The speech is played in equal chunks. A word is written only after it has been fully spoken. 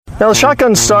Now, the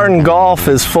shotgun start in golf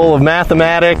is full of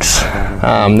mathematics.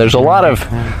 There's a lot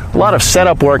of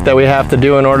setup work that we have to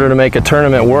do in order to make a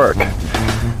tournament work.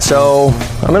 So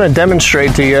I'm going to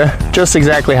demonstrate to you just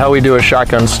exactly how we do a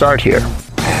shotgun start here.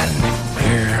 And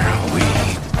here we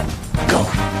go.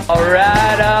 All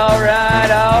right.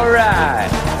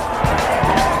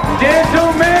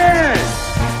 Gentlemen,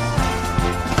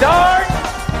 start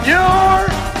your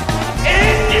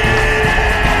engine!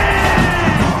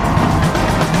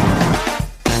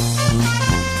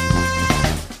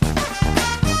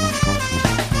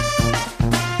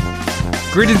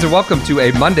 Greetings and welcome to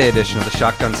a Monday edition of the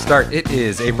Shotgun Start. It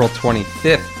is April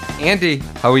 25th. Andy,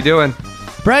 how we doing?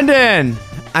 Brendan,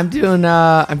 I'm doing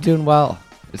well.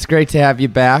 It's great to have you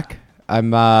back.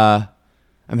 I'm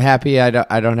happy I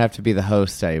don't have to be the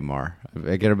host anymore.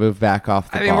 I got to move back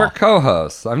off the ball. We're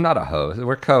co-hosts. I'm not a host.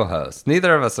 We're co-hosts.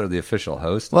 Neither of us are the official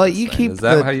host. Well, you keep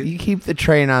keep the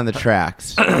train on the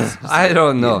tracks. I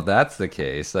don't know if that's the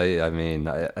case. I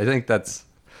think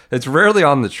it's rarely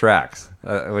on the tracks,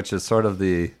 which is sort of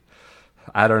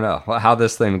I don't know how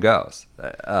this thing goes.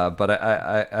 But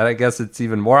I guess it's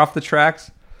even more off the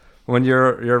tracks when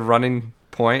you're running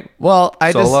point. Well,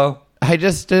 solo. I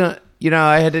just didn't.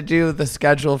 I had to do the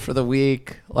schedule for the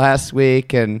week last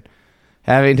week and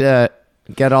having to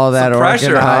get all that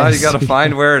pressure, organized. Huh? You got to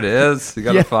find where it is. You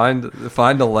got to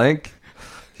find a link.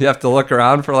 You have to look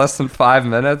around for less than 5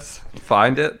 minutes.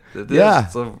 Find it.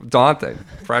 It's daunting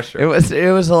pressure. It was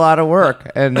a lot of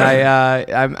work, and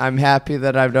I'm happy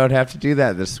that I don't have to do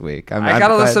that this week. I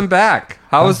gotta listen back.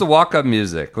 How was the walk-up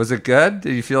music? Was it good?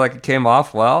 Did you feel like it came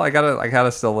off well? I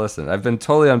gotta still listen. I've been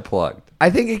totally unplugged. I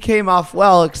think it came off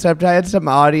well, except I had some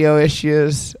audio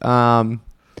issues. Okay.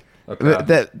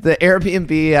 The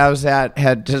Airbnb I was at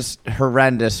had just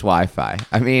horrendous Wi-Fi.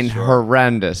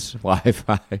 Horrendous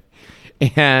Wi-Fi.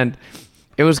 And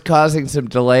it was causing some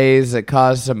delays. It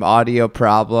caused some audio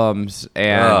problems.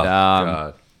 And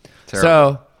God.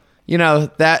 so,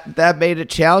 that made it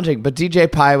challenging. But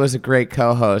DJ Pie was a great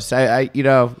co-host. I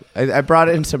brought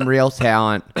in some real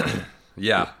talent.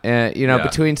 Yeah. And,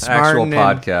 between Smartin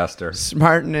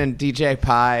and DJ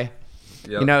Pie.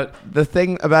 Yep. The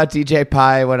thing about DJ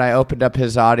Pie, when I opened up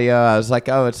his audio, I was like,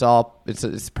 oh,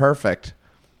 it's perfect.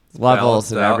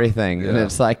 Levels and everything. Yeah. And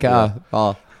it's like,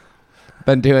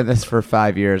 been doing this for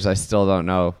 5 years. I still don't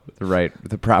know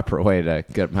the proper way to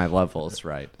get my levels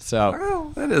right.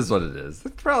 So it is what it is.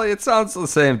 It sounds the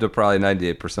same to probably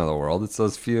 98% of the world. It's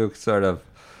those few sort of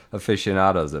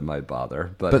aficionados that might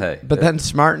bother. But then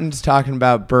Smartin's talking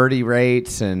about birdie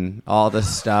rates and all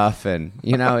this stuff, and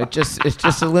it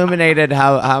just illuminated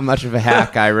how much of a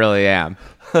hack I really am.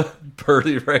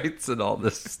 Birdie rates and all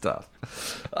this stuff.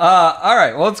 All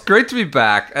right. Well, it's great to be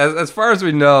back. As far as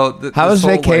we know, how was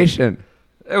vacation?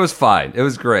 It was fine. It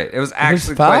was great. It was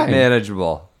actually quite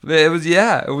manageable. It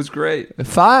was great.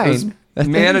 Fine. It was that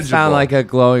manageable. Doesn't sound like a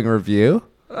glowing review.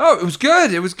 Oh, it was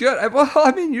good. It was good.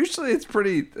 Usually it's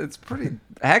pretty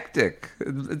hectic.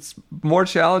 It's more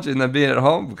challenging than being at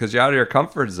home because you're out of your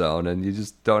comfort zone and you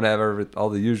just don't have all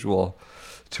the usual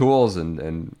tools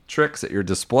and tricks at your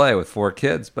display with 4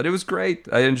 kids. But it was great.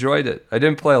 I enjoyed it. I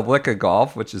didn't play a lick of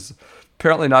golf, which is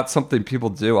apparently not something people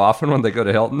do often when they go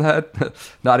to Hilton Head.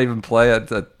 Not even play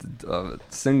a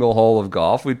single hole of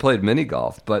golf. We played mini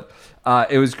golf, but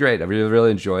it was great. I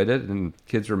really enjoyed it, and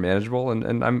kids were manageable,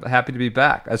 and I'm happy to be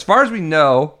back. As far as we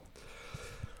know,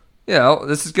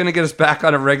 this is going to get us back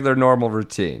on a regular, normal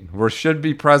routine. We should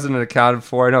be present and accounted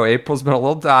for. I know April's been a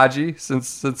little dodgy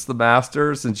since the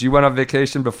Masters, since you went on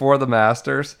vacation before the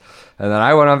Masters, and then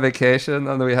I went on vacation,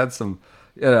 and then we had some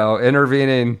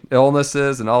intervening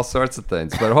illnesses and all sorts of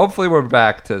things. But hopefully we're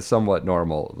back to somewhat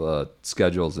normal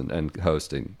schedules and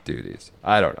hosting duties.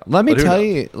 I don't know. Let me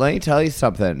tell you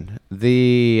something.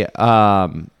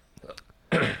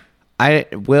 I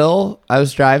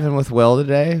was driving with Will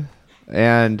today,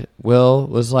 and Will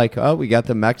was like, "Oh, we got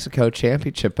the Mexico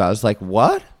Championship." I was like,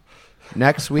 "What?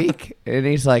 Next week?" And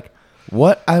he's like,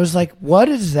 "What?" I was like, "What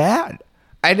is that?"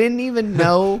 I didn't even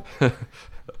know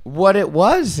what it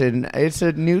was, and it's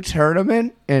a new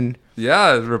tournament, and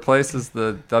it replaces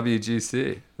the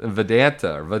WGC,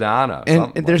 Vedanta or Vedana,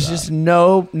 and there's just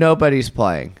nobody's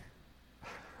playing.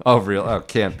 Oh, real? Oh,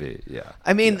 can't be. Yeah.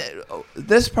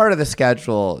 This part of the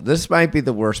schedule, this might be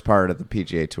the worst part of the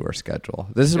PGA Tour schedule.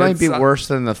 This might be worse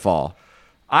than the fall.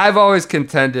 I've always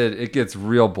contended it gets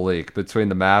real bleak between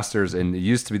the Masters and it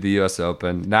used to be the U.S.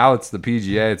 Open. Now it's the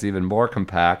PGA. It's even more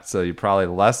compact, so you're probably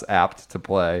less apt to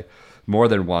play more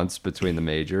than once between the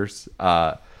majors.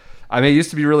 I mean, it used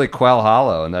to be really Quail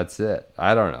Hollow, and that's it.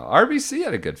 I don't know. RBC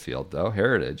had a good field, though.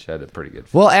 Heritage had a pretty good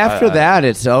field. Well, after that,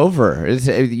 it's over.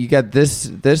 You got this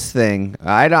thing.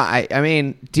 I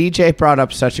mean, DJ brought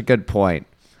up such a good point.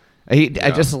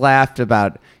 I just laughed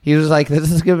about. He was like, "This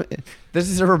is good. This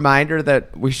is a reminder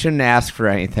that we shouldn't ask for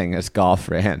anything as golf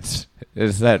fans.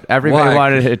 Is that everybody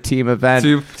wanted a team event,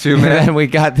 two men, and we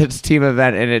got this team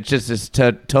event, and it just is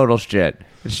total shit.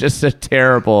 It's just a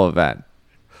terrible event."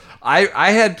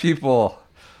 I had people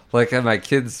like at my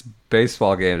kids'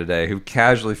 baseball game today who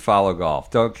casually follow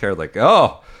golf, don't care, like,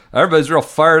 oh, everybody's real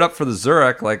fired up for the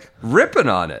Zurich, like ripping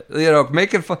on it,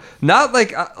 making fun. Not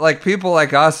like people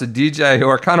like us and DJ who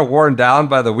are kind of worn down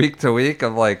by the week to week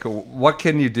of like, what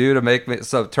can you do to make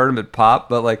some tournament pop?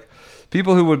 But like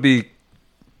people who would be,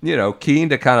 keen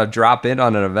to kind of drop in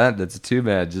on an event that's a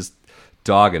 2-man, just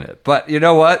dogging it. But you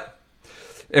know what?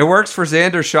 It works for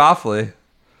Xander Schauffele.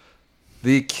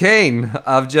 The king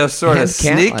of just sort of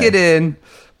sneaking in,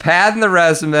 padding the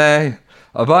resume,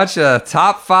 a bunch of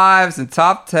top 5s and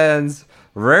top 10s,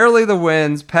 rarely the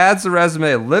wins, pads the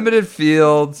resume, limited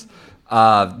fields.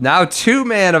 Now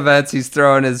 2-man events he's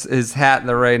throwing his hat in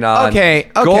the ring on. Okay.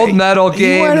 Gold medal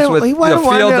games with the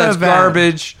field that's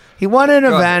garbage. He won an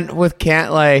event with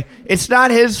Cantlay. It's not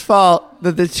his fault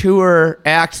that the tour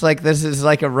acts like this is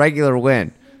like a regular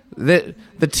win. The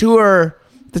tour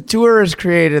has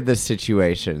created this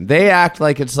situation. They act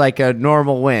like it's like a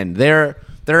normal win. They're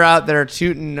out there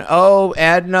shooting,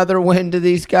 add another win to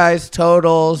these guys'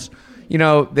 totals.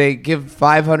 They give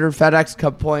 500 FedEx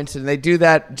Cup points, and they do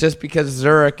that just because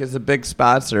Zurich is a big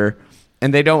sponsor,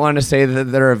 and they don't want to say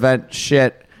that their event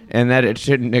shit and that it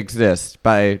shouldn't exist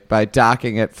by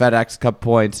docking it FedEx Cup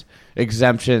points,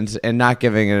 exemptions, and not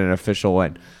giving it an official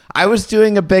win. I was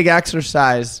doing a big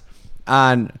exercise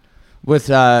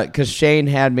because Shane Bacon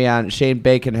had me on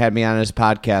his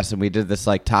podcast, and we did this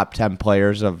like top 10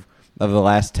 players of the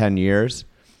last 10 years.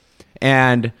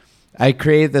 And I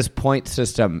created this point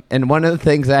system. And one of the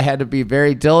things I had to be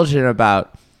very diligent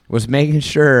about was making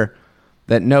sure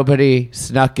that nobody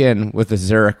snuck in with a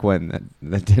Zurich win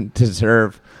that didn't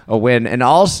deserve a win, and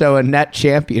also a net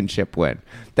championship win.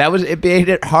 It made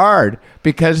it hard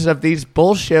because of these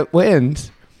bullshit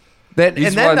wins.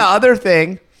 The other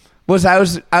thing was I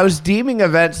was deeming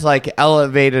events like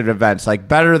elevated events, like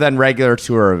better than regular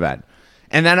tour event.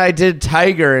 And then I did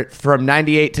Tiger from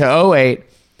 98 to 08,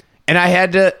 and I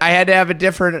had to have a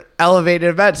different elevated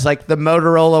events, like the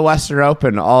Motorola Western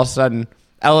Open, all of a sudden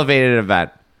elevated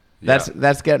event.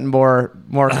 That's getting more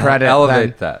credit.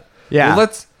 Elevate that. Yeah. Well,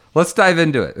 let's dive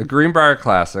into it. The Greenbrier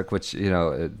Classic, which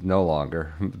it no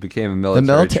longer became a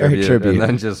military tribute, and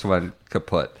then just went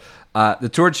kaput. The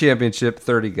Tour Championship,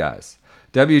 30 guys.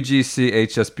 WGC,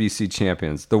 HSBC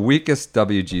champions, the weakest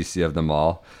WGC of them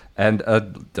all, and a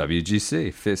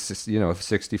WGC,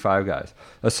 65 guys.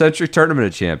 A Century Tournament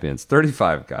of Champions,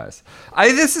 35 guys.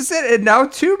 This is it, and now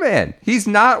 2-man. He's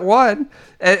not one,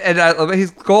 and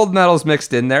he's gold medals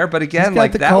mixed in there, but again,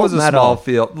 like that was a small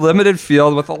field, limited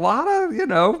field with a lot of,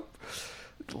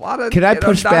 Can I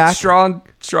push back?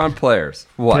 Strong players.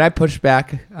 What? Can I push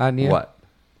back on you? What?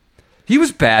 He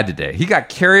was bad today. He got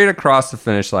carried across the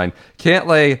finish line.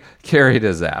 Cantlay carried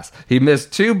his ass. He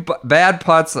missed 2 bad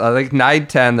putts, I think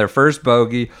 9-10, their first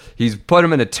bogey. He's put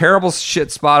him in a terrible shit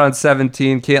spot on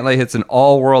 17. Cantlay hits an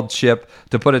all-world chip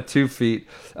to put it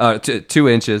 2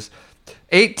 inches.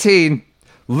 18,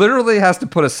 literally has to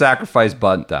put a sacrifice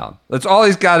bunt down. That's all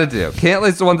he's got to do.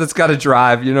 Cantlay's the one that's got to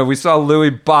drive. We saw Louis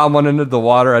bomb one into the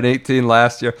water on 18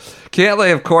 last year.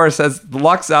 Cantlay, of course, has the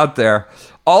luck's out there.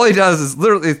 All he does is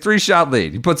literally a 3-shot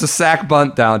lead. He puts a sack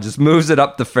bunt down, just moves it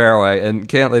up the fairway, and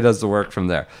Cantlay does the work from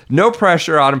there. No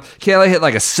pressure on him. Cantlay hit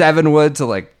like a 7-wood to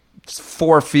like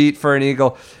 4 feet for an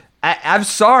eagle. I'm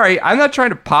sorry. I'm not trying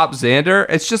to pop Xander.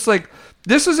 It's just like,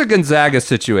 this is a Gonzaga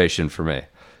situation for me.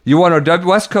 You want a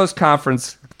West Coast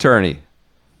Conference tourney.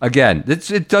 Again,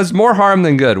 it does more harm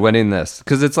than good winning this,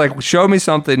 because it's like, show me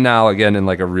something now again in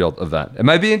like a real event.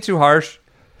 Am I being too harsh?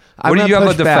 What do you have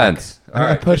a defense? I'm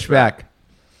going to push back.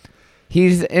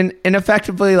 He's in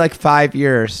effectively like 5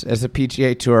 years as a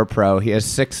PGA Tour pro. He has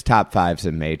 6 top 5s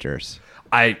in majors.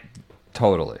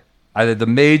 Totally. The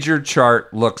major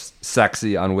chart looks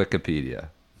sexy on Wikipedia.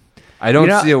 I don't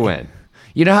see a win.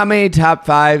 You know how many top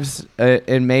 5s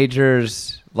in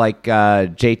majors like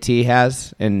JT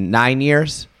has in 9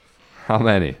 years? How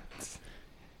many?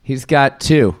 He's got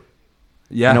 2.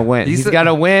 Yeah. And a win. He's got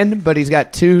a win, but he's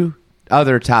got 2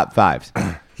 other top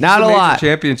 5s. Not a lot.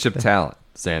 Championship talent,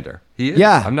 Xander. He is.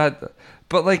 Yeah. I'm not,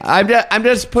 but like I'm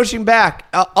just pushing back.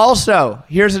 Also,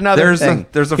 here's another thing.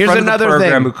 There's a friend of the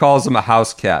program who calls him a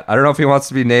house cat. I don't know if he wants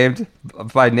to be named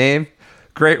by name.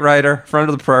 great writer, friend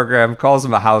of the program, calls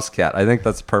him a house cat. I think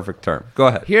that's a perfect term. Go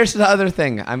ahead. Here's the other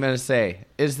thing I'm going to say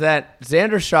is that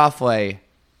Xander Schauffele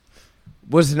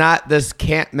was not this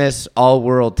can't-miss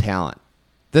all-world talent.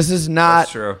 This is not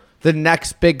That's true. the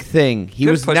next big thing. He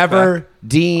Good was pushback. never I'll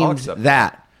deemed accept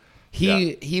that.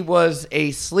 He was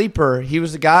a sleeper. He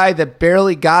was a guy that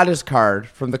barely got his card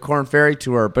from the Korn Ferry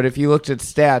Tour, but if you looked at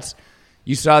stats,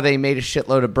 you saw they made a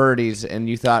shitload of birdies, and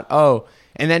you thought, oh,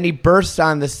 and then he burst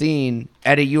on the scene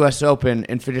at a U.S. Open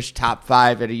and finished top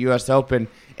 5 at a U.S. Open,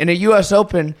 in a U.S.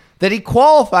 Open that he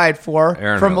qualified for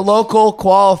Aaron from a Hills. local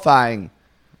qualifying.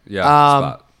 Yeah,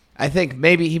 spot. I think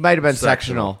maybe he might have been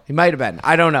Sectional. sectional. He might have been.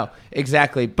 I don't know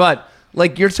exactly. But,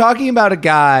 like, you're talking about a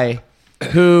guy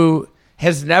who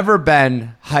has never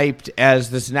been hyped as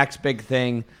this next big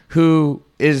thing, who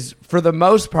is, for the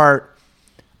most part,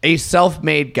 a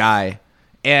self-made guy.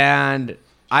 And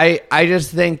I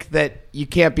just think that you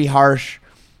can't be harsh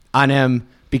on him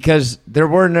because there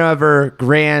were never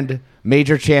grand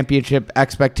major championship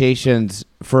expectations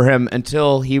for him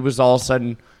until he was all of a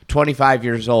sudden 25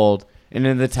 years old and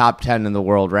in the top 10 in the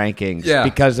world rankings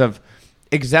because of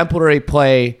exemplary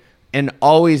play and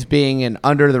always being an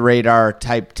under-the-radar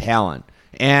type talent.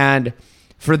 And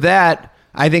for that,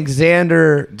 I think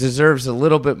Xander deserves a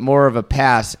little bit more of a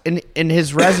pass. In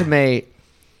his resume,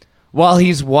 while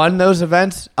he's won those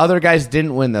events, other guys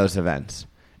didn't win those events.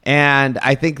 And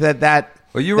I think that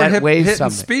Well, you were weighs hitting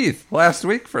something. Spieth last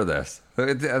week for this,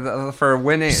 for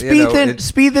winning.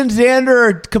 Spieth and Xander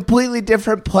are completely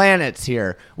different planets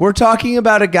here. We're talking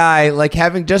about a guy, like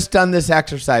having just done this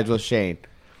exercise with Shane.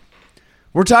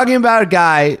 We're talking about a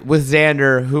guy with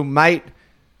Xander who might,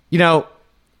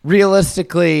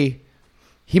 realistically,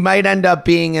 he might end up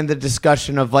being in the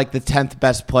discussion of like the 10th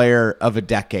best player of a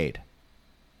decade.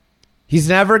 He's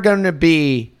never going to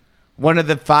be one of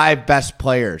the 5 best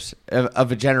players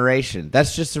of a generation.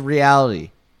 That's just a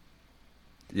reality.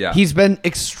 Yeah. He's been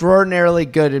extraordinarily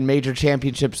good in major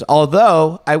championships,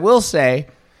 although I will say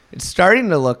it's starting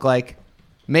to look like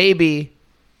maybe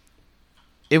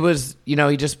it was, he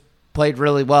just played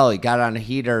really well. He got on a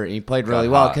heater and he played really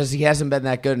well because he hasn't been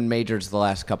that good in majors the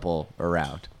last couple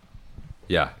around.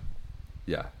 Yeah.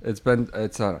 Yeah.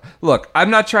 Look, I'm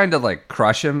not trying to like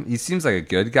crush him. He seems like a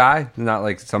good guy, not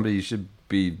like somebody you should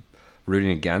be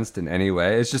rooting against in any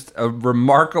way. It's just a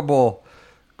remarkable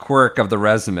quirk of the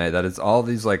resume that it's all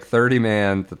these like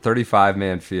 30-man to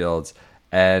 35-man fields.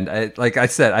 And like I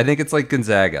said, I think it's like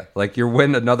Gonzaga. Like you're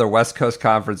winning another West Coast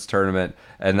Conference tournament,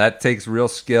 and that takes real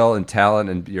skill and talent,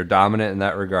 and you're dominant in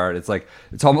that regard.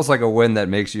 It's almost like a win that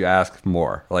makes you ask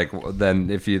more, like than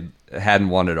if you hadn't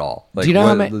won it all. Like, Do you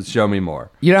know show me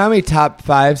more. You know how many top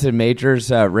 5s in majors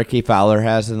Ricky Fowler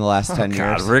has in the last 10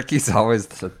 years? Ricky's always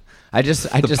the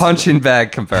the punching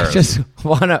bag comparison.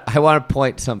 I want to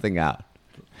point something out.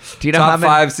 Do you know Top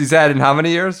how many 5s he's had in how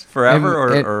many years? Forever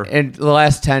or in the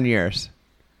last 10 years?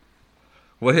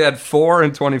 Well, he had 4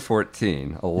 in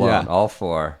 2014 alone, Yeah. all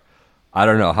 4. I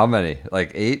don't know how many,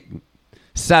 like 8.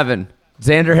 7.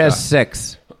 Xander has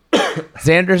 6.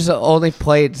 Xander's only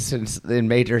played in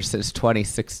majors since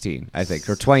 2016, I think,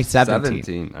 or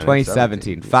 2017.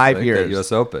 2017. 5 years.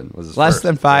 U.S. Open was his Less first.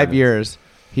 than 5 years.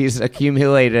 He's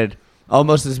accumulated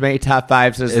almost as many top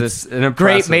 5s as It's this an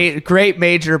impressive- great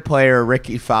major player,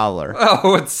 Ricky Fowler.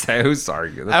 Oh, who's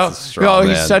arguing? That's a strong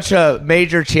he's man. such a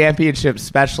major championship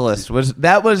specialist.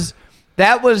 That was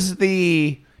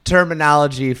the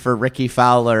terminology for Ricky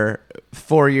Fowler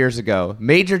 4 years ago.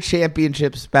 Major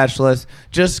championship specialist.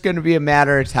 Just going to be a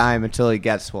matter of time until he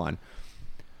gets one.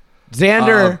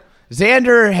 Xander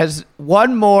has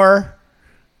one more.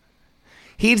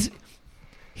 He's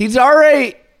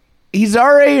already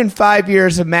in 5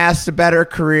 years amassed a better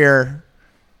career.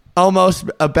 Almost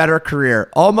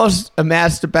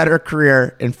amassed a better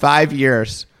career in 5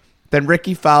 years than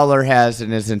Ricky Fowler has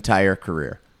in his entire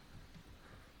career.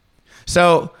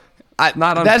 So,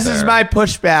 this is my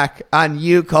pushback on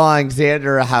you calling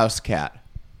Xander a house cat.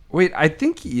 Wait, I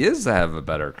think he is to have a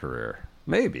better career.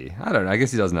 Maybe. I don't know. I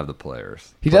guess he doesn't have the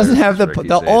players. He doesn't have the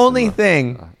Ricky's only ace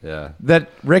thing yeah. that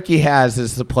Ricky has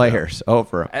is the players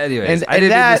over him. Anyways, And I didn't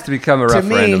that, think this to become a to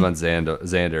referendum me- on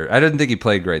Xander. I didn't think he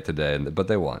played great today, but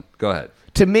they won. Go ahead.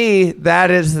 To me, that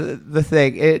is the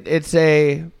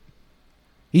thing.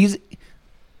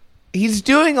 He's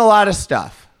doing a lot of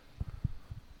stuff.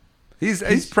 He's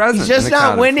present. He's just and not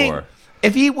accounted winning. for.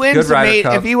 If he wins Good Ryder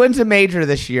Cup. if he wins a major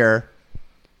this year,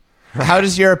 how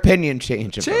does your opinion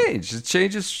change? Of him?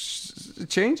 It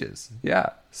changes. Yeah,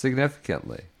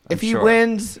 significantly. If he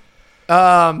wins,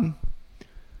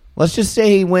 let's just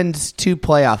say he wins 2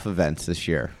 playoff events this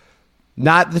year.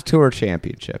 Not the Tour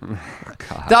Championship.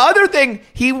 The other thing,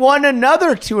 he won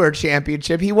another Tour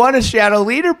Championship. He won a shadow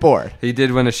leaderboard. He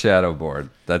did win a shadow board.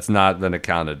 That's not been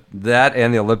accounted. That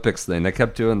and the Olympics thing. They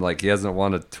kept doing like he hasn't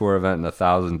won a tour event in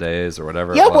 1,000 days or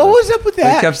whatever. Yeah, what was up with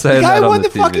that? They kept saying the guy that on won the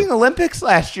TV. fucking Olympics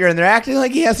last year, and they're acting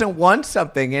like he hasn't won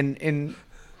something in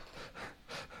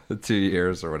 2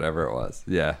 years or whatever it was.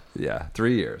 Yeah,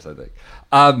 3 years, I think.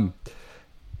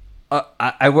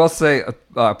 I will say,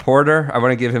 Porter, I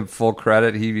want to give him full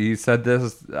credit. He said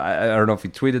this. I don't know if he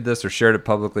tweeted this or shared it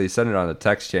publicly. He sent it on a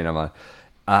text chain I'm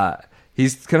on.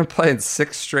 He's going to play in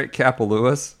 6 straight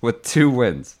Kapaloas with 2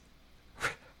 wins.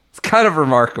 It's kind of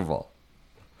remarkable.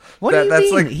 What do you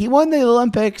mean? Like, he won the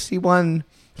Olympics. He won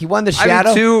the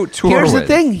shadow. 2 tour Here's wins.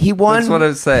 the thing. He won. That's what I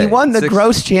was saying. He won the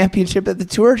gross championship at the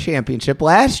Tour Championship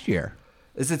last year.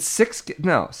 Is it 6?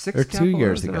 No, 6 or 2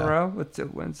 years in ago a row with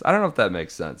 2 wins. I don't know if that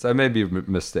makes sense. I may be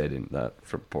misstating that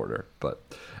from Porter. But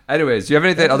anyways, do you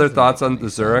have other thoughts on the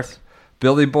Zurich? Sense.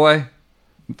 Billy Boy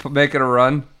making a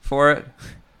run for it?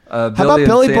 How about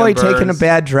Billy Boy taking a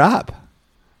bad drop?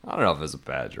 I don't know if it was a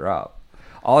bad drop.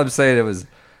 All I'm saying, it was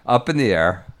up in the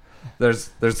air.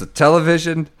 There's a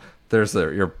television. There's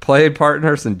your playing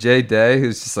partners and Jay Day,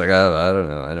 who's just like, oh,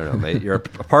 I don't know, mate. You're a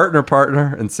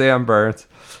partner, and Sam Burns.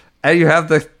 And you have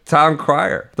the town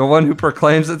crier, the one who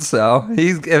proclaims it so.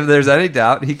 If there's any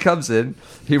doubt, he comes in,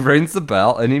 he rings the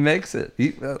bell, and he makes it.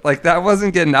 That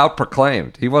wasn't getting out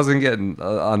proclaimed. He wasn't getting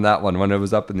on that one when it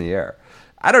was up in the air.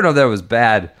 I don't know if that was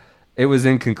bad. It was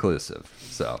inconclusive.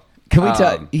 So can we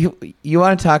talk? You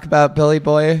want to talk about Billy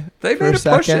Boy? They for made a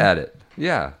a push second? at it.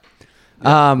 Yeah.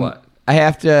 What? I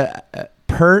have to.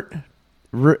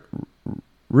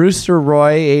 Rooster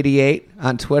Roy 88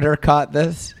 on Twitter caught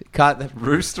this. Caught the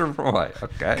Rooster Roy.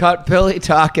 Okay. Caught Billy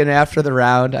talking after the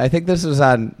round. I think this was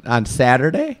on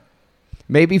Saturday,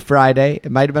 maybe Friday.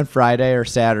 It might have been Friday or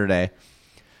Saturday.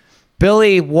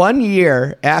 Billy, 1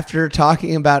 year after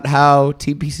talking about how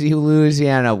TPC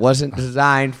Louisiana wasn't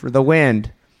designed for the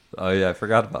wind. Oh yeah, I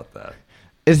forgot about that.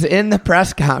 Is in the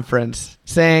press conference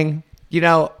saying,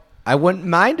 I wouldn't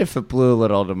mind if it blew a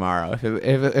little tomorrow.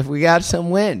 If we got some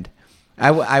wind. I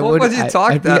would. When you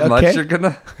talk that much, okay.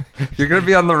 you're gonna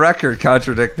be on the record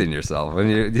contradicting yourself when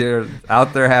you're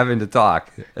out there having to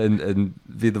talk and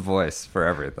be the voice for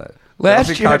everything.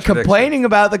 Last year, complaining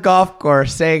about the golf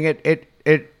course, saying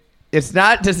it's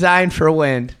not designed for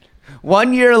wind.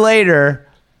 1 year later,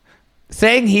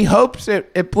 saying he hopes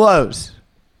it blows.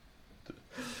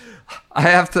 I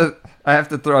have to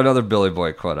throw another Billy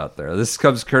Boy quote out there. This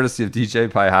comes courtesy of DJ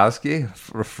Piehowski,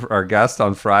 for our guest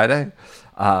on Friday.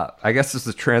 I guess this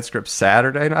is a transcript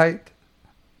Saturday night.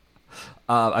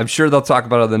 I'm sure they'll talk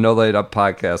about it on the No Laid Up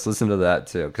podcast. Listen to that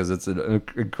too, because it's an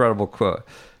incredible quote.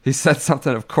 He said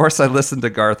something, of course I listened to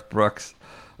Garth Brooks.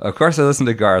 Of course I listened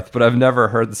to Garth, but I've never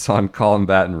heard the song Call 'em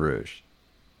Baton Rouge.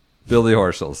 Billy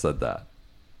Horschel said that.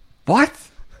 What?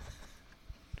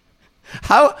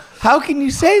 How can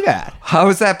you say that? How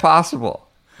is that possible?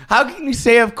 How can you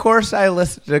say, of course I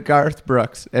listened to Garth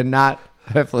Brooks and not...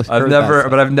 I've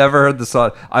never heard the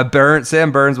song.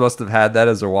 Sam Burns must have had that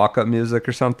as a walk-up music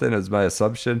or something. Is my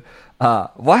assumption.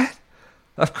 What?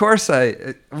 Of course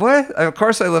I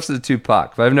listened to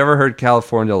Tupac, but I've never heard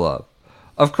California Love.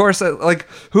 Of course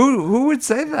who would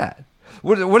say that?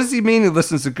 What does he mean? He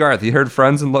listens to Garth. He heard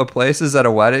Friends in Low Places at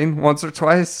a wedding once or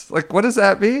twice. What does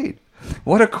that mean?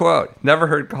 What a quote. Never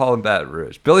heard Call 'em Baton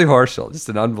Rouge. Billy Horschel, just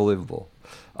an unbelievable.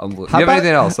 Do you have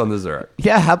anything else on the Zurich?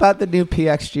 Yeah, how about the new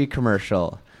PXG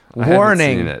commercial? I haven't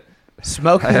Warning, seen it.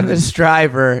 Smoking this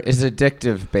driver is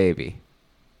addictive, baby.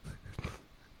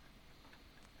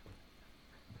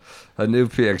 A new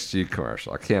PXG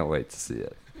commercial. I can't wait to see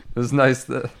it. It was nice.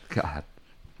 God.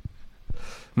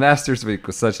 Masters Week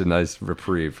was such a nice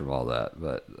reprieve from all that,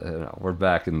 but we're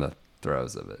back in the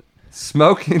throes of it.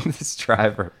 Smoking this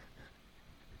driver.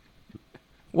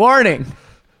 Warning,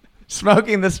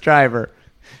 smoking this driver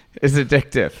is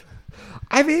addictive.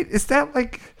 I mean, is that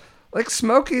like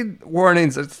smoking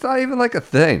warnings? It's not even like a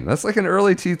thing. That's like an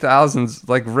early 2000s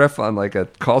riff on a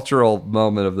cultural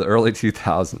moment of the early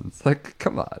 2000s.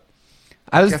 Come on.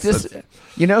 I was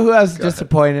you know who I was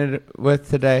disappointed with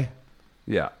today?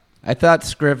 Yeah. I thought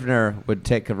Scrivener would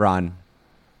take a run,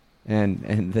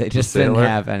 and they just didn't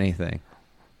have anything.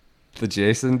 The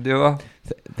Jason duo?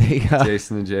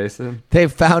 Jason and Jason? They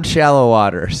found shallow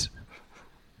waters.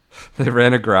 They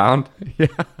ran aground? Yeah.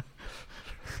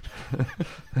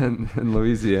 in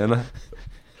Louisiana?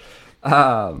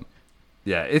 Yeah,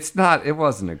 it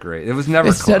wasn't a great, it was never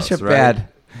it's close, such a right?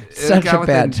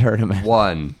 bad tournament.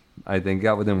 One I think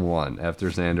got within one after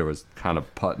Xander was kind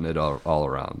of putting it all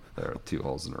around. There are 2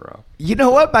 holes in a row. You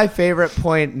know what my favorite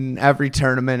point in every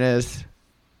tournament is?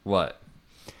 What?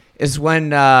 Is when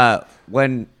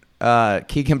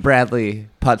Keegan Bradley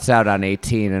putts out on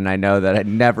 18, and I know that I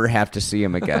never have to see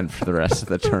him again for the rest of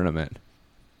the tournament.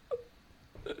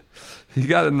 He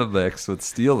got in the mix with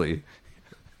Steely.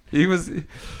 He was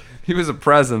a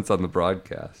presence on the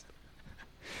broadcast.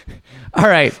 All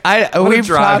right, What a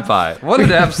drive-by. What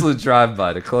an absolute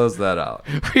drive-by to close that out.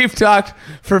 We've talked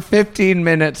for 15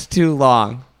 minutes too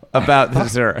long about the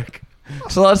Zurich.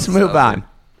 So let's move on.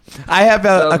 I have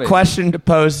a question to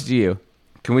pose to you.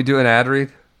 Can we do an ad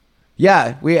read?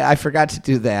 Yeah, I forgot to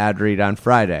do the ad read on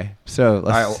Friday. So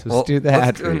let's do the ad read.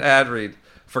 Let's do an ad read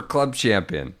for Club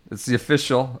Champion. It's the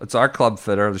official. It's our club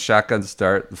fitter, the shotgun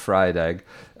start, the fried egg.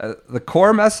 The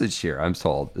core message here, I'm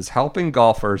told, is helping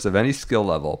golfers of any skill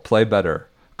level play better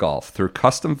golf through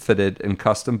custom fitted and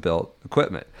custom built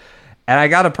equipment. And I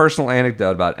got a personal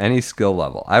anecdote about any skill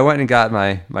level. I went and got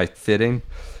my fitting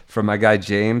from my guy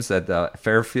James at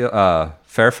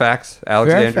Fairfax,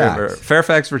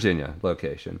 Virginia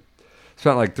location.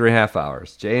 Spent like 3.5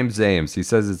 hours. James Zames. He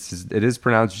says it is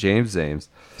pronounced James Zames.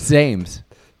 Zames.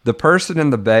 The person in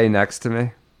the bay next to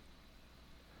me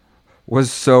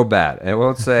was so bad. I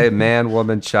won't say man,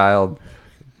 woman, child,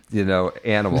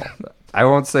 animal. I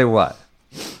won't say what.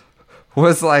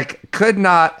 Was like, could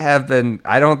not have been,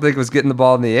 I don't think was getting the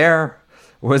ball in the air,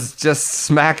 was just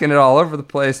smacking it all over the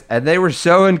place. And they were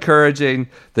so encouraging.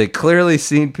 They clearly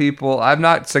seen people. I'm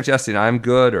not suggesting I'm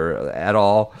good or at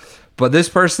all. But this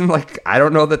person, I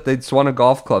don't know that they'd swung a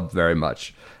golf club very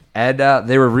much. And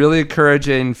they were really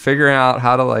encouraging, figuring out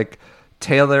how to,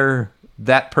 tailor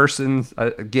that person's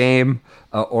game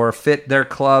or fit their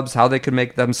clubs, how they could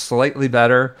make them slightly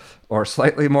better or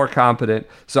slightly more competent.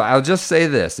 So I'll just say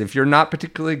this. If you're not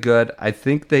particularly good, I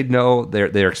think they know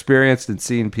they're experienced in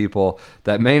seeing people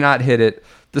that may not hit it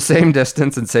the same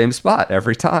distance and same spot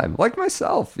every time, like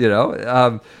myself,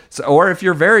 or if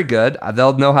you're very good,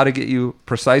 they'll know how to get you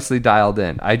precisely dialed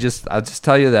in. I'll just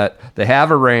tell you that they have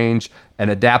a range and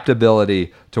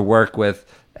adaptability to work with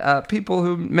people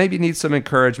who maybe need some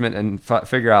encouragement and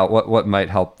figure out what might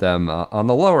help them on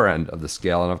the lower end of the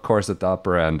scale. And of course, at the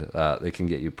upper end, they can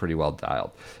get you pretty well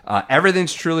dialed.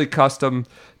 Everything's truly custom,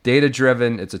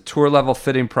 data-driven. It's a tour-level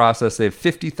fitting process. They have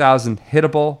 50,000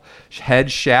 hittable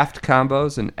head shaft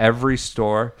combos in every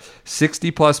store,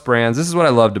 60-plus brands. This is what I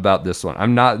loved about this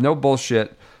one. No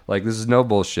bullshit. This is no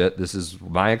bullshit. This is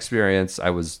my experience.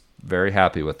 I was very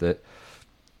happy with it.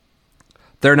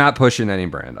 They're not pushing any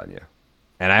brand on you.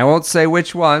 And I won't say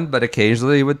which one, but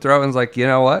occasionally he would throw in you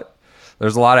know what?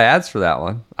 There's a lot of ads for that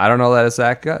one. I don't know that it's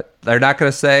that good. They're not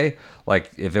going to say,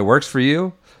 if it works for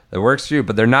you, it works for you.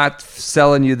 But they're not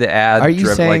selling you the ad. Are you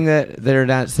saying that they're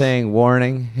not saying,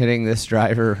 warning, hitting this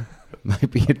driver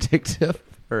might be addictive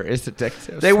or is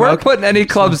addictive? They weren't putting any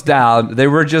clubs down. They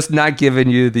were just not giving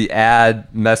you the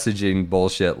ad messaging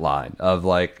bullshit line of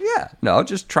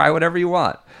just try whatever you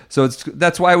want. So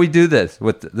that's why we do this.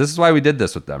 This is why we did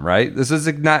this with them, right? This is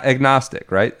agnostic,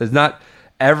 right? There's not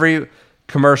every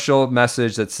commercial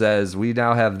message that says we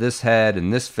now have this head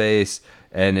and this face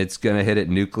and it's going to hit it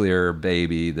nuclear,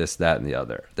 baby, this, that, and the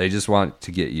other. They just want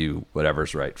to get you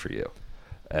whatever's right for you.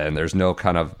 And there's no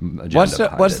kind of agenda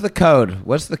What's the code?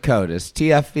 What's the code? Is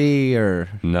TFE or?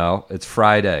 No, it's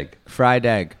fried egg. Fried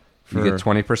egg. You get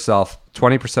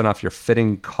 20% off your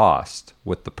fitting cost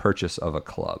with the purchase of a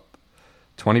club.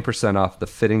 20% off the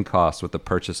fitting cost with the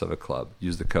purchase of a club.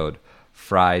 Use the code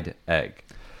fried egg.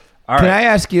 All right. Can I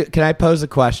ask you, can I pose a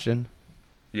question?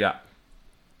 Yeah.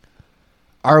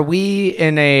 Are we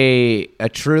in a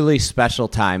truly special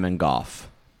time in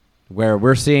golf where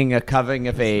we're seeing a coming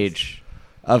of age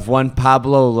of one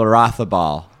Pablo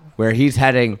Larrazabal, where he's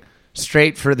heading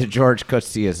straight for the George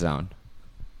Coetzee Zone?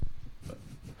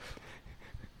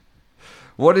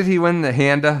 What did he win? The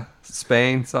Handa?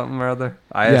 Spain, something or other?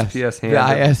 ISPS yes, Handa?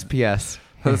 The ISPS.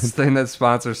 This thing that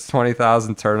sponsors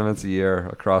 20,000 tournaments a year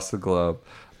across the globe.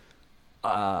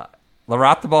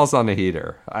 Larrazabal's on the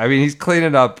heater. I mean, he's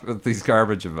cleaning up with these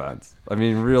garbage events. I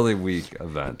mean, really weak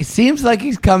events. It seems like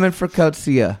he's coming for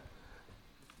Coetzee.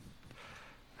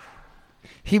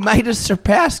 He might have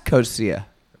surpassed Coetzee.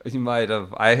 He might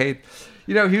have.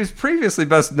 He was previously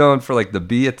best known for the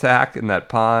bee attack in that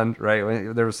pond, right?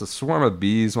 When there was a swarm of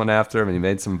bees went after him and he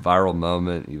made some viral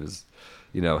moment. He was,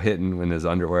 hitting in his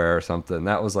underwear or something.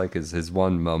 That was his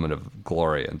one moment of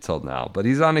glory until now. But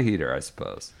he's on a heater, I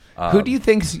suppose. Who do you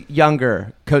think's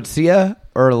younger, Coetzee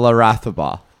or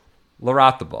Larrazabal?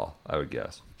 Larrazabal, I would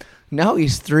guess. No,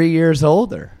 he's 3 years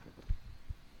older.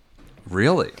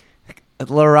 Really?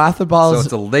 So Larathabal's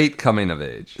it's a late coming of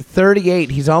age.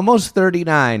 38. He's almost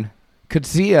 39.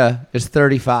 Coetzee is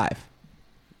 35.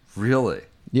 Really?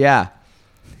 Yeah.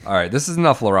 All right, this is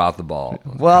enough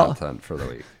Larathabal content for the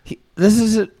week. This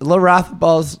is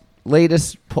Larathabal's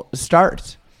latest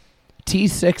start.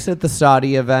 T6 at the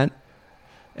Saudi event.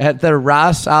 At the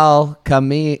Ras Al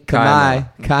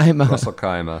Khaimah. Russell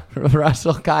Khaimah.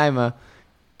 Russell Khaimah.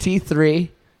 T3.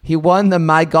 He won the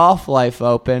My Golf Life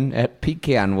Open at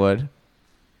Pecanwood.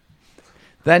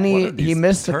 Then he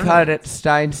missed the cut at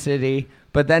Stein City,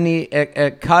 but then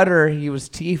at Qatar he was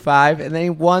T5, and then he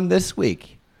won this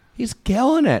week. He's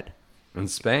killing it. In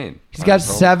Spain. He's got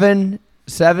seven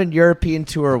European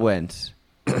Tour wins.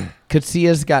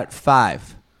 Coetzee's got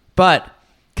 5, but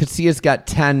Coetzee's got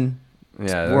 10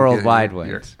 worldwide wins.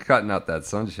 You're cutting out that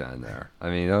sunshine there. I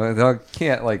mean, you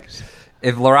can't like.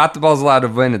 If Larathabal's allowed to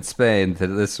win in Spain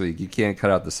this week, you can't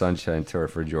cut out the Sunshine Tour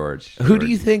for George. Who do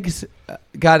you think's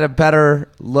got a better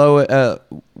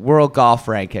world golf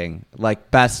ranking, like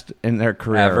best in their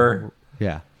career? Ever?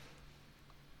 Yeah.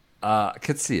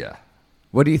 Coetzee.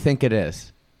 What do you think it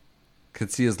is?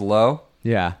 Coetzee is low?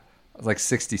 Yeah. Like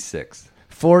 66.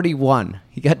 41.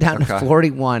 He got down to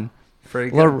 41.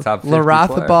 Pretty good. Top 50 player.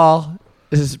 Larathabal,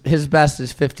 his best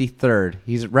is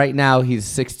 53rd. Right now he's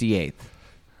 68th.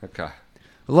 Okay.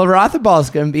 Larathabal is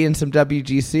going to be in some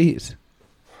WGCs.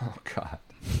 Oh, God.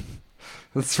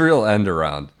 Let's real end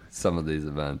around some of these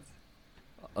events.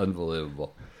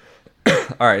 Unbelievable.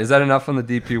 All right, is that enough on the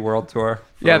DP World Tour?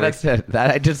 Yeah, that's it.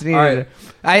 That I just needed.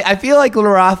 Right. I feel like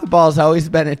Larathabal's always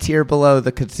been a tier below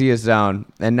the Coetzee Zone,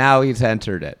 and now he's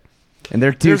entered it, and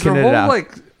they're duking it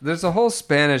out. There's a whole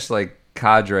Spanish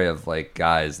cadre of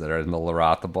guys that are in the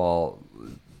Larathabal.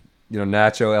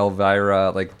 Nacho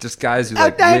Elvira, just guys who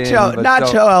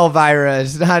Nacho Elvira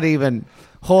is not even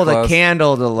hold close. A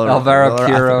candle to Elvira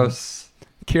Quiros.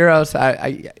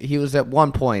 Quiros, he was at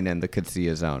one point in the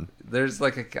Coetzee Zone. There's a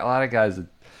lot of guys that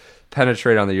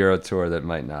penetrate on the Euro Tour that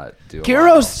might not do.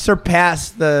 Quiros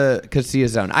surpassed the Coetzee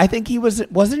Zone. I think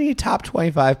wasn't he a top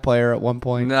 25 player at one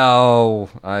point? No,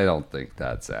 I don't think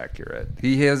that's accurate.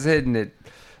 He has hidden it.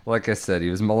 Like I said, he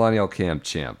was Millennial Camp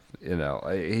champ.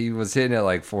 He was hitting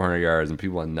it 400 yards and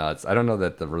people went nuts. I don't know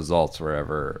that the results were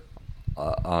ever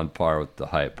on par with the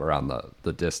hype around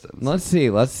the distance. Let's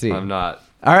see. I'm not.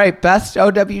 All right, best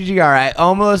OWGR. I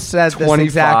almost said 25. This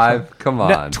exact. Come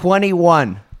on.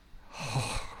 21.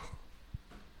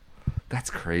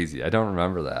 That's crazy. I don't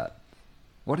remember that.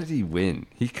 What did he win?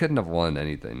 He couldn't have won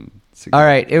anything. All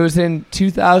right, it was in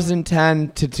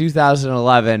 2010 to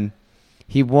 2011.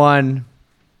 He won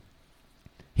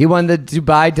the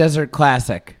Dubai Desert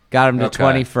Classic. Got him to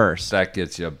 21st. That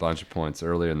gets you a bunch of points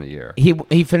earlier in the year.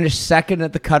 He finished second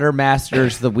at the Qatar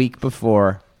Masters the week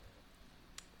before.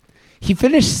 He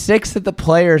finished 6th at the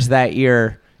Players that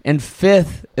year and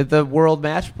 5th at the World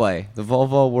Match Play, the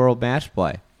Volvo World Match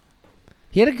Play.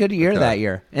 He had a good year that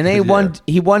year. And then he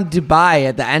won Dubai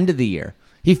at the end of the year.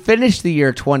 He finished the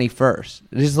year 21st.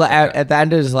 At the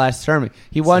end of his last tournament.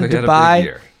 He won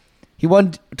Dubai. He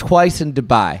won twice in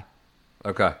Dubai.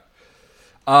 Okay.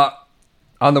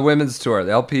 On the women's tour,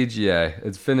 the LPGA,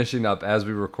 it's finishing up as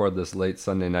we record this late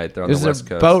Sunday night. They're on the West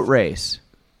Coast. It was a boat race.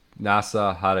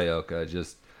 Nasa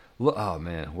Haraoka oh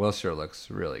man, Wilshire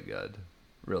looks really good.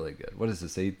 Really good. What is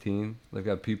this, 18? They've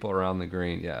got people around the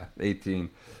green. Yeah, 18.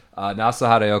 Nasa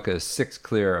Haraoka is 6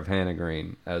 clear of Hannah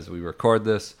Green as we record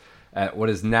this at what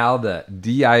is now the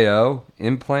DIO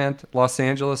Implant Los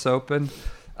Angeles Open.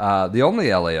 The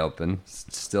only LA Open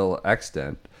still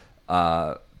extant.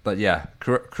 But yeah,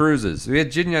 cruises. We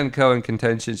had Jin Young Ko in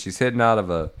contention. She's hitting out of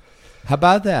a. How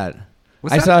about that?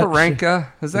 Was that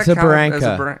Barranca? Is that it's a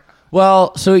Barranca.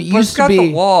 Well, so it used to be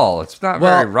the wall. It's not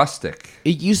very rustic.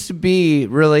 It used to be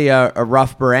really a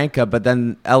rough Barranca, but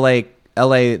then LA,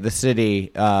 the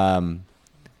city,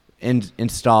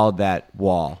 installed that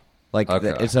wall.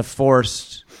 It's a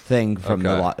forced thing from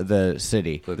the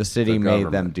city. The city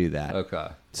made them do that. Okay.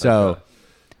 So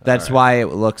that's why it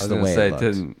looks the way it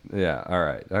looks. Yeah. All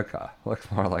right. Okay.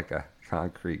 Looks more like a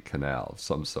concrete canal of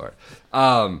some sort.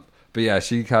 But yeah,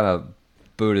 she kind of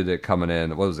booted it coming in.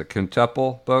 What was it?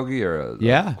 Quintuple bogey or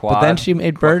a quad? But then she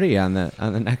made birdie on the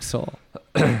next hole.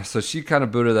 So she kind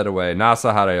of booted that away.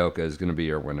 Nasa Haraoka is going to be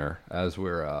your winner as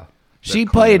we're. She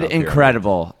played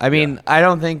incredible. I mean, I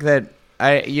don't think that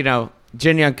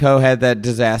Jin Young Ko had that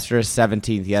disastrous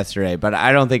 17th yesterday, but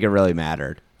I don't think it really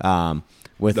mattered.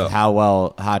 With how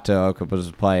well Hato Oka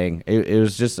was playing, it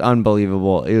was just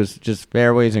unbelievable. It was just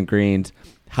fairways and greens,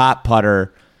 hot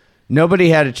putter. Nobody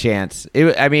had a chance. It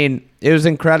was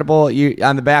incredible. You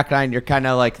on the back nine, you're kind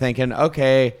of thinking,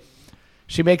 okay,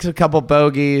 she makes a couple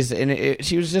bogeys, and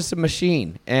she was just a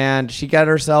machine, and she got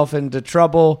herself into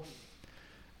trouble.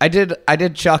 I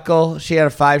did chuckle. She had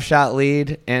a 5-shot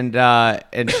lead, and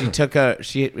she took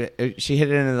she hit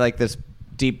it into like this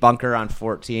deep bunker on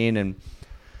 14, and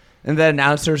the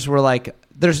announcers were like,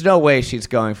 "There's no way she's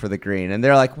going for the green," and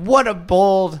they're like, "What a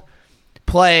bold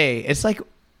play!" It's like,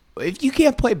 if you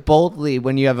can't play boldly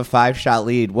when you have a 5-shot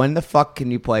lead, when the fuck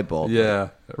can you play boldly?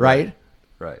 Yeah, right.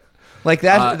 Like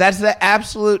that's the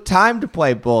absolute time to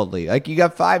play boldly. Like, you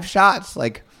got 5 shots,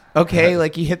 like. Okay,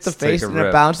 like you hit the face and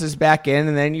it bounces back in,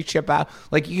 and then you chip out.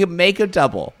 Like, you can make a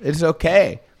double. It's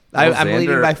okay. Well, I'm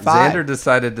leading by 5. Xander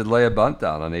decided to lay a bunt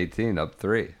down on 18, up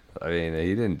 3. I mean,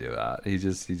 he didn't do that. He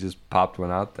just popped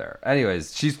one out there.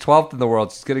 Anyways, she's 12th in the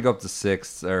world. She's gonna go up to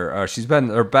 6th, or she's been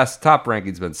her best top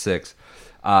ranking's been 6.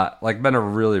 Been a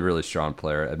really really strong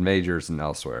player at majors and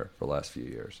elsewhere for the last few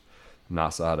years.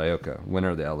 Nasa Hadaoka, winner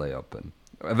of the LA Open.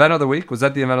 Event of the week, was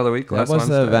that the event of the week? That was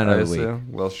the event of the week.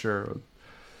 Well, sure.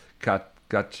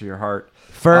 Got to your heart.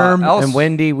 Firm and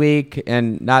windy week,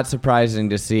 and not surprising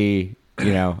to see,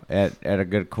 at a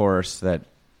good course that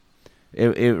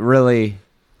it really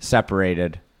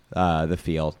separated the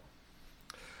field.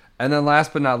 And then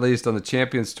last but not least, on the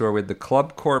Champions Tour, we had the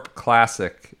ClubCorp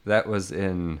Classic. That was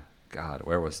in, God,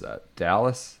 where was that?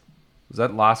 Dallas? Was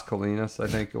that Las Colinas, I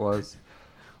think it was?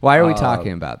 Why are we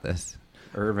talking about this?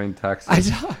 Irving,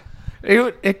 Texas.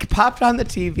 It popped on the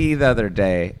TV the other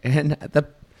day, and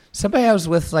somebody I was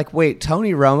with like, wait,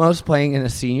 Tony Romo's playing in a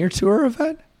senior tour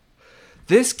event?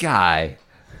 This guy,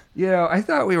 I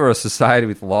thought we were a society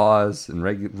with laws and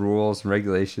rules and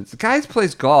regulations. The guy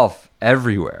plays golf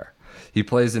everywhere. He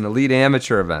plays in elite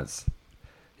amateur events.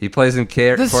 He plays in the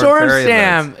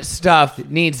Sorenstam stuff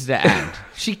needs to end.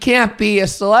 She can't be a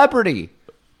celebrity.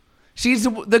 She's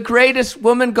the greatest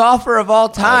woman golfer of all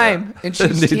time, and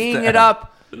she's teeing it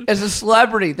up as a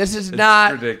celebrity. This is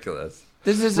not ridiculous.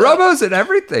 This is Romo's in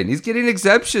everything. He's getting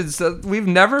exemptions. So we've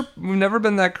never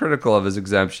been that critical of his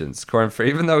exemptions,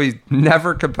 even though he's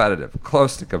never competitive,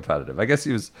 close to competitive. I guess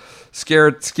he was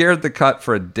scared the cut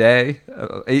for a day,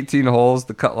 18 holes,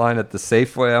 the cut line at the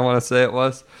Safeway, I want to say it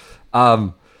was.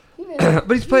 But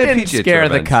he's playing PGA Tour scare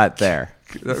events. The cut there.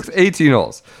 18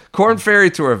 holes. Corn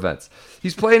Ferry Tour events.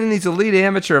 He's playing in these elite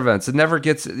amateur events and never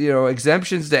gets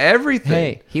exemptions to everything.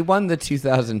 Hey, he won the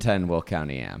 2010 Will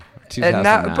County Am. But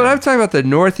I'm talking about the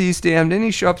Northeast Am. Didn't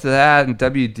he show up to that and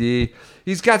WD?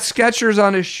 He's got Skechers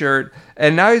on his shirt,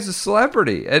 and now he's a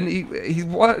celebrity. And he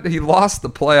lost the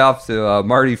playoff to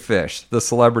Marty Fish, the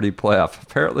celebrity playoff.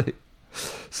 Apparently,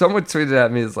 someone tweeted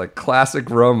at me, it's like classic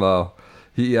Romo.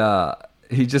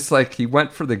 He just he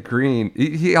went for the green.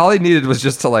 He all he needed was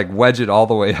just to wedge it all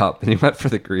the way up, and he went for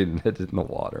the green and hit it in the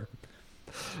water.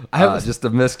 Just a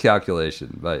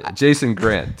miscalculation. But Jason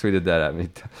Grant tweeted that at me.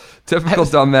 Typical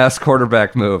dumbass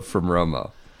quarterback move from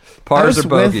Romo. Pars or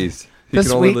bogeys. He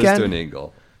can only lose to an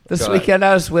eagle. This weekend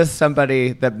I was with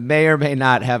somebody that may or may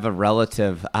not have a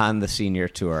relative on the senior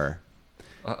tour.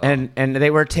 And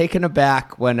they were taken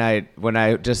aback when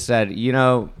I just said,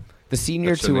 the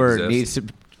senior tour needs to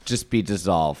just be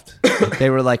dissolved. They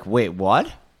were like, wait, what?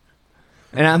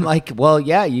 And I'm like, well,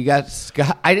 yeah, you got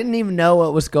Scott. I didn't even know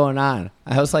what was going on.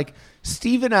 I was like,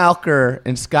 Steven Alker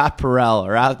and Scott Perel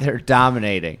are out there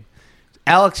dominating.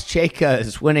 Alex Cheka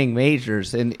is winning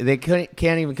majors, and they can't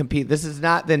even compete. This is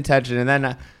not the intention. And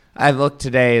then I looked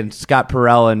today, and Scott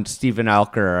Perel and Steven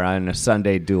Alker are on a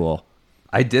Sunday duel.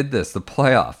 I did this, the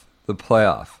playoff.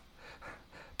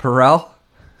 Perel,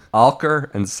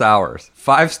 Alker, and Sowers.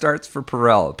 5 starts for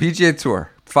Perel. PGA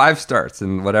Tour, 5 starts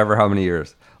in how many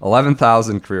years.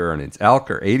 11,000 career earnings.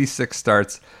 Alker, 86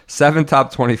 starts, 7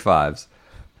 top 25s,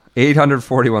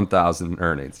 841,000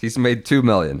 earnings. He's made $2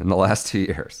 million in the last 2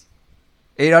 years.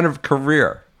 800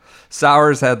 career.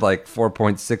 Sowers had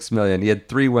 4.6 million. He had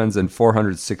 3 wins and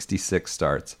 466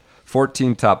 starts.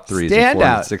 14 top 3s and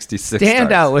 466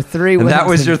 Stand out with 3 wins. And that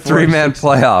was your 3-man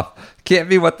playoff. Can't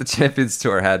be what the Champions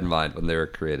Tour had in mind when they were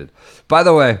created. By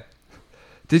the way,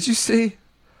 did you see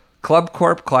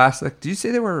ClubCorp Classic? Do you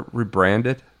see they were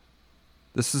rebranded?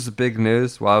 This is big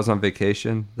news while I was on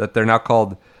vacation, that they're now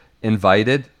called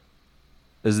Invited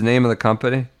is the name of the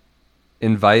company.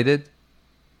 Invited.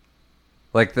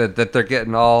 That they're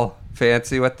getting all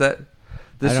fancy with it.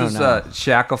 This is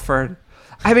Shackelford.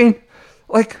 I mean,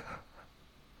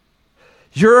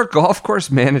 you're a golf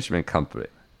course management company.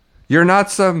 You're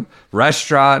not some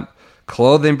restaurant,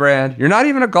 clothing brand. You're not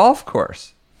even a golf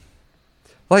course.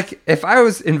 If I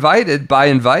was invited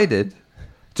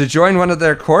to join one of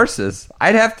their courses,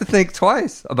 I'd have to think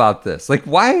twice about this.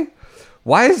 Why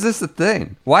is this a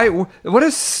thing? What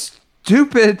a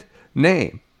stupid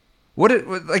name.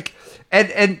 Like,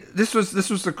 and this was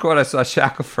the quote I saw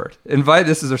Shackelford.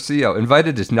 This is our CEO.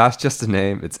 Invited is not just a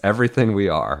name, it's everything we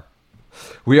are.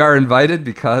 We are invited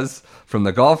because from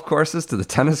the golf courses to the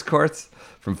tennis courts,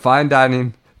 from fine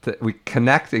dining, we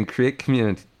connect and create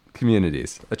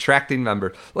communities, attracting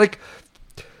members. Like,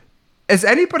 is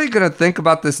anybody going to think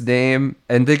about this name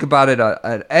and think about it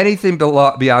at anything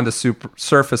beyond a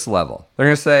surface level? They're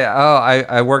going to say, oh,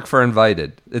 I work for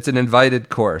Invited. It's an invited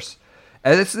course.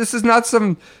 And this is not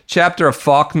some chapter of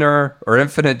Faulkner or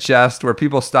Infinite Jest where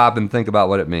people stop and think about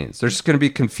what it means. There's just going to be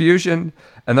confusion,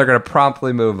 and they're going to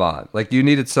promptly move on. Like, you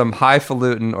needed some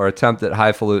highfalutin or attempt at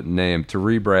highfalutin name to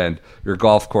rebrand your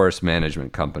golf course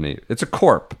management company. It's a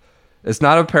corp. It's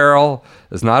not apparel.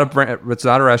 It's not a brand. It's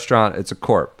not a restaurant. It's a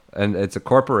corp, and it's a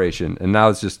corporation. And now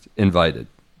it's just Invited.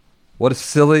 What a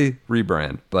silly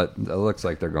rebrand! But it looks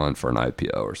like they're going for an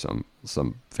IPO or some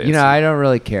fancy. I don't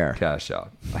really care. Cash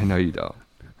out. I know you don't.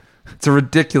 It's a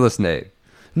ridiculous name.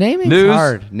 Naming's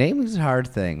hard. Naming's a hard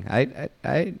thing.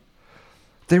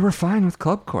 They were fine with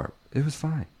ClubCorp. It was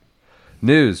fine.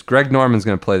 News: Greg Norman's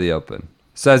going to play the Open.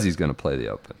 Says he's going to play the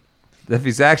Open. If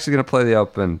he's actually going to play the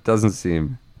Open, doesn't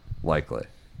seem likely.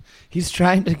 He's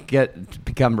trying to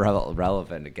become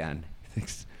relevant again. He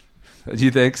thinks. Do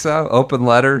you think so? Open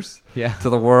letters to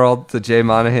the world, to Jay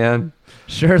Monahan.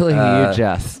 Surely you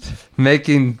just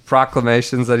making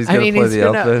proclamations that he's going to play the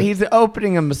Open. He's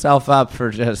opening himself up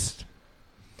for just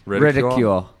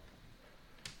ridicule.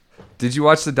 Did you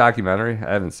watch the documentary?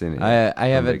 I haven't seen it yet. I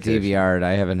have it DVR'd.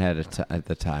 I haven't had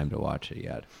the time to watch it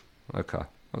yet. Okay,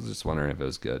 I was just wondering if it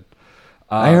was good.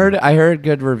 I heard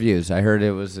good reviews. I heard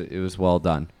it was well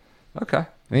done. Okay, I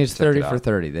mean, it's 30 for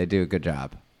 30. They do a good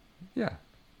job. Yeah.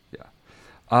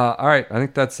 All right, I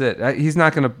think that's it. He's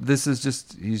not gonna. He's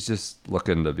just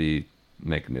looking to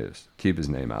make news, keep his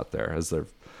name out there as they're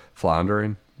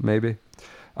floundering. Maybe.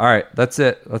 All right, that's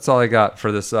it. That's all I got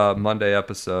for this Monday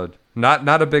episode.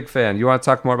 Not a big fan. You want to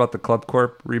talk more about the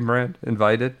ClubCorp rebrand?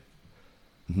 Invited,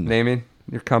 naming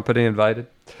your company Invited.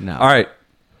 No. All right.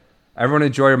 Everyone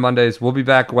enjoy your Mondays. We'll be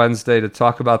back Wednesday to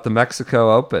talk about the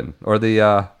Mexico Open or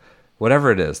the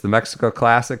whatever it is, the Mexico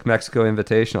Classic, Mexico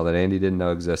Invitational that Andy didn't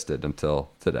know existed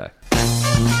until today.